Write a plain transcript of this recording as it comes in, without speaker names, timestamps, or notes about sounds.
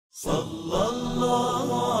صلى الله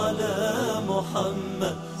على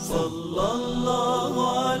محمد صلى الله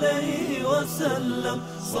عليه وسلم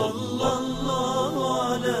صلى الله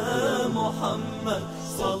على محمد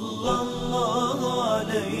صلى الله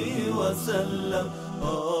عليه وسلم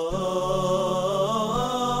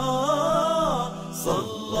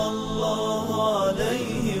صلى الله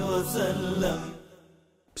عليه وسلم.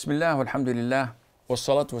 بسم الله والحمد لله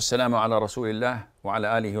والصلاة والسلام على رسول الله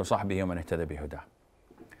وعلى آله وصحبه ومن اهتدى بهداه.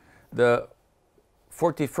 The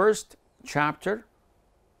 41st chapter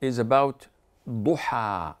is about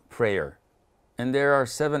duha prayer, and there are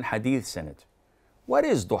 7 hadiths in it. What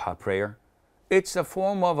is duha prayer? It's a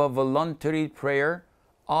form of a voluntary prayer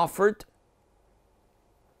offered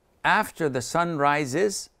after the sun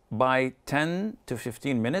rises by 10 to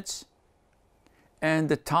 15 minutes, and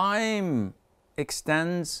the time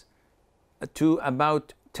extends to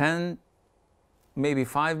about 10, maybe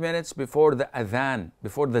 5 minutes before the adhan,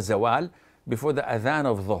 before the zawal, before the adhan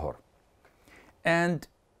of dhuhr. And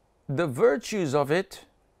the virtues of it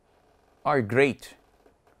are great,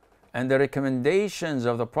 and the recommendations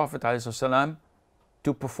of the Prophet ﷺ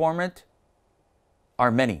to perform it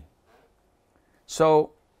are many.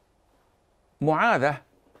 So Mu'adha,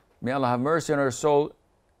 may Allah have mercy on her soul,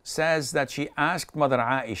 says that she asked Mother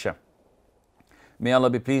Aisha, may Allah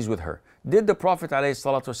be pleased with her, did the Prophet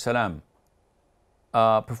ﷺ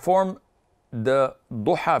perform the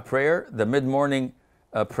duha prayer, the mid-morning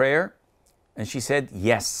prayer? And she said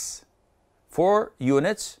yes, 4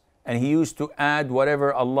 units, and he used to add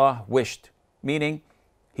whatever Allah wished, meaning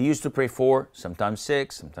he used to pray 4, sometimes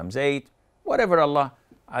 6, sometimes 8, whatever Allah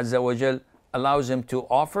Azza wa Jal allows him to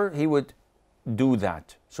offer, he would do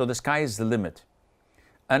that. So the sky is the limit.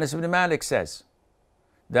 Anas ibn Malik says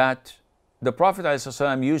that the Prophet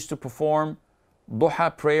ﷺ used to perform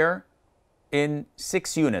duha prayer in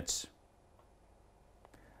 6 units.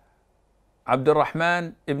 Abdul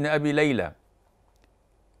Rahman ibn Abi Layla,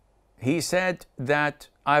 he said that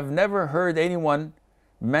I've never heard anyone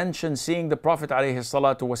mention seeing the Prophet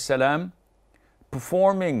ﷺ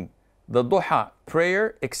performing the duha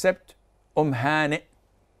prayer except Hani,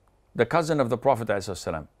 the cousin of the Prophet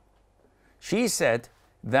ﷺ. She said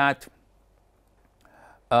that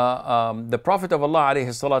the Prophet of Allah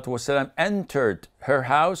ﷺ entered her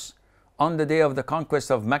house on the day of the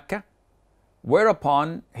conquest of Mecca,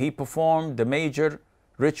 whereupon he performed the major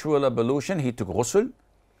ritual ablution. He took ghusl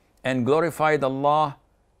and glorified Allah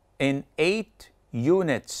in 8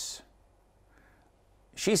 units.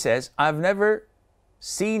 She says, I've never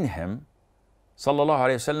seen him, sallallahu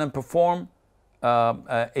alayhi wasallam, perform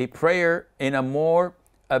a prayer in a more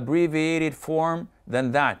abbreviated form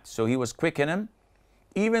than that. So he was quick in him,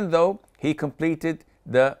 even though he completed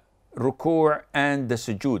the ruku' and the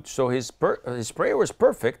sujood. So his prayer was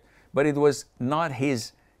perfect, but it was not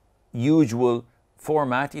his usual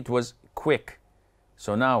format. It was quick.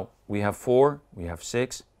 So now we have 4, we have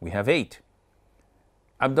 6, we have 8.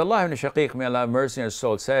 Abdullah ibn Sheikh, may Allah have mercy on his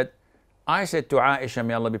soul, said, I said to Aisha,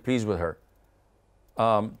 may Allah be pleased with her,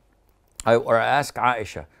 I asked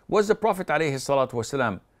Aisha, was the Prophet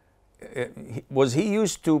ﷺ, was he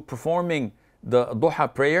used to performing the duha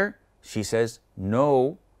prayer? She says,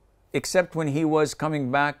 no, except when he was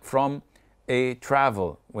coming back from a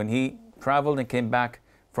travel, when he traveled and came back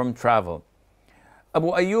from travel.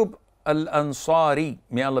 Abu Ayyub al-Ansari,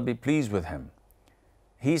 may Allah be pleased with him,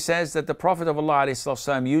 he says that the Prophet of Allah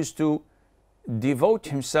ﷺ used to devote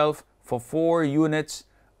himself for 4 units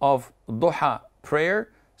of duha prayer.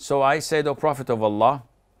 So I said, O Prophet of Allah,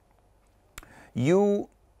 you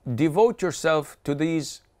devote yourself to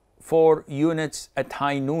these 4 units at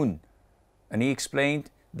high noon. And he explained,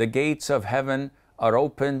 the gates of heaven are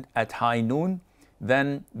opened at high noon,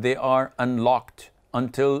 then they are unlocked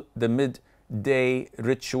until the midday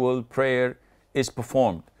ritual prayer is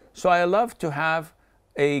performed. So I love to have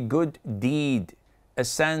a good deed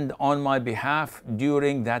ascend on my behalf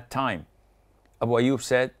during that time. Abu Ayyub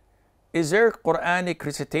said, is there Quranic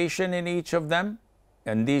recitation in each of them,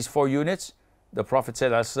 in these 4 units? The Prophet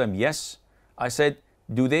said, yes. I said,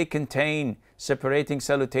 do they contain separating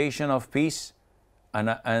salutation of peace?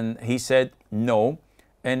 And he said, no.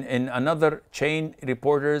 And in another chain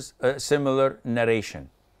reporters, a similar narration.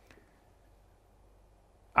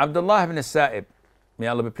 Abdullah ibn Sa'ib, may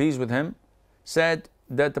Allah be pleased with him, said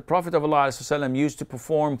that the Prophet of Allah ﷺ used to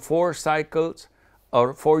perform 4 cycles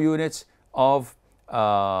or 4 units of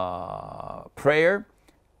prayer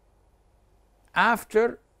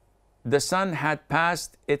after the sun had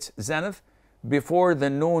passed its zenith, before the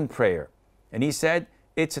noon prayer. And he said,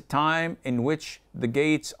 it's a time in which the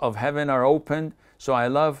gates of heaven are opened, so I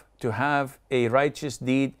love to have a righteous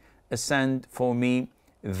deed ascend for me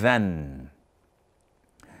then.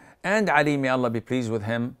 And Ali, may Allah be pleased with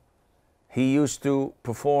him, he used to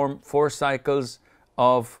perform 4 cycles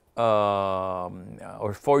of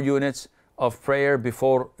or 4 units of prayer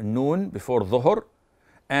before noon, before dhuhr.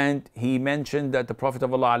 And he mentioned that the Prophet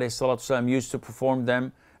of Allah ﷺ used to perform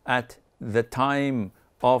them at the time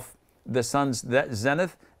of the sun's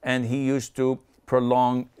zenith, and he used to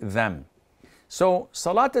prolong them. So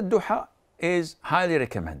Salat al-Duha is highly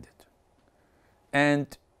recommended.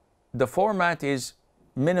 And the format is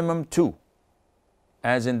minimum 2,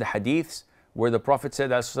 as in the hadiths where the Prophet said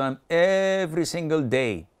ﷺ, every single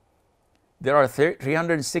day there are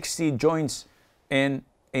 360 joints in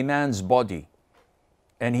a man's body,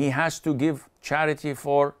 and he has to give charity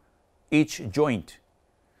for each joint.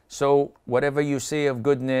 So whatever you say of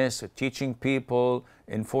goodness, teaching people,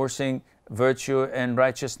 enforcing virtue and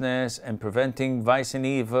righteousness, and preventing vice and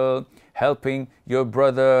evil, helping your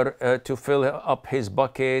brother to fill up his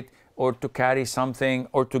bucket, or to carry something,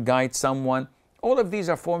 or to guide someone, all of these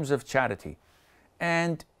are forms of charity.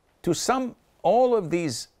 And to sum all of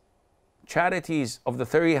these charities of the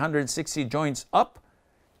 360 joints up,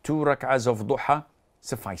 2 rak'ahs of duha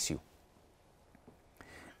suffice you.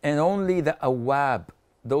 And only the awab,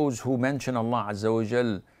 those who mention Allah Azza wa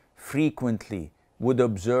Jal frequently, would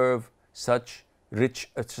observe such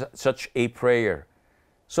a prayer.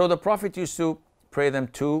 So the Prophet used to pray them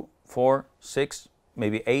 2, 4, 6,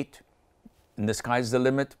 maybe 8, and the sky's the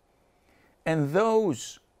limit. And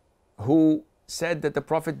those who said that the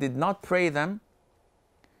Prophet did not pray them,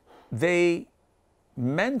 they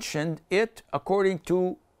mentioned it according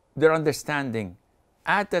to their understanding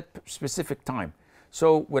at that specific time.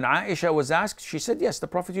 So when Aisha was asked, she said, yes, the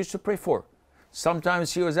Prophet used to pray 4. Sometimes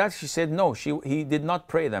she was asked, she said, no, he did not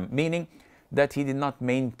pray them, meaning that he did not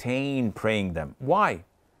maintain praying them. Why?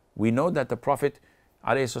 We know that the Prophet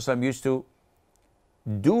ﷺ used to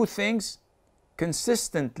do things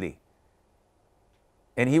consistently,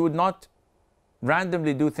 and he would not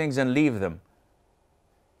randomly do things and leave them.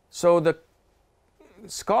 So the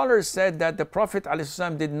scholars said that the Prophet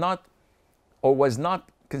ﷺ did not, or was not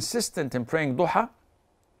consistent in praying duha,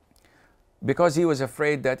 because he was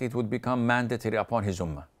afraid that it would become mandatory upon his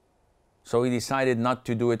ummah. So he decided not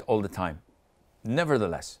to do it all the time.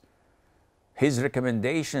 Nevertheless, his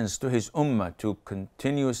recommendations to his ummah to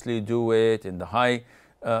continuously do it, and the high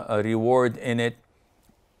reward in it,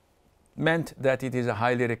 meant that it is a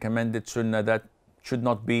highly recommended sunnah that should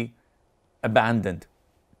not be abandoned.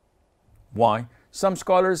 Why? Some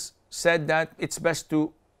scholars said that it's best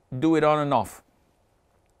to do it on and off.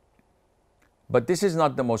 But this is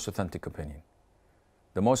not the most authentic opinion.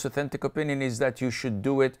 The most authentic opinion is that you should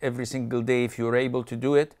do it every single day if you're able to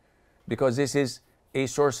do it, because this is a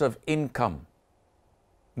source of income,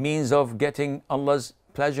 means of getting Allah's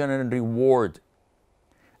pleasure and reward.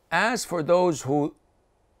 As for those who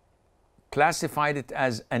classified it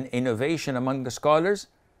as an innovation among the scholars,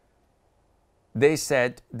 they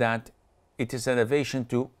said that it is an innovation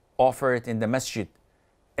to offer it in the masjid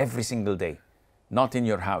every single day, not in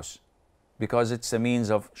your house, because it's a means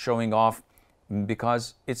of showing off,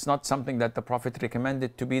 because it's not something that the Prophet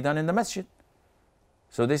recommended to be done in the masjid.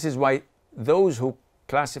 So this is why those who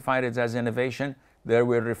classified it as innovation, there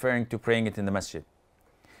we're referring to praying it in the masjid.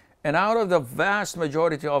 And out of the vast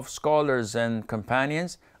majority of scholars and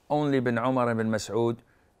companions, only Ibn Umar and Ibn Mas'ud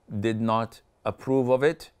did not approve of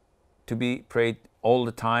it to be prayed all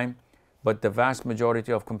the time, but the vast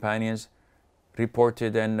majority of companions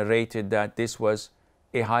reported and narrated that this was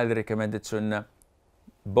a highly recommended sunnah,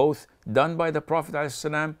 both done by the Prophet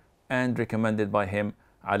ﷺ and recommended by him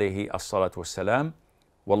alayhi as-salatu was-salam.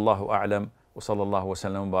 Wallahu a'lam, wa sallallahu wa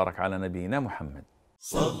sallam wa barak ala nabiyyina Muhammad.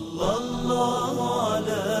 Sallallahu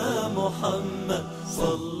ala Muhammad,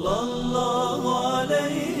 sallallahu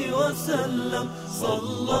alayhi wa sallam,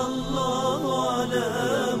 sallallahu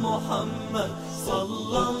ala Muhammad,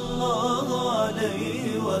 sallallahu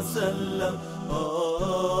alayhi wa sallam.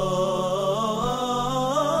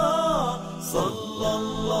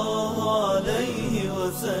 Sallallahu alayhi wa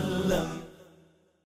sallam.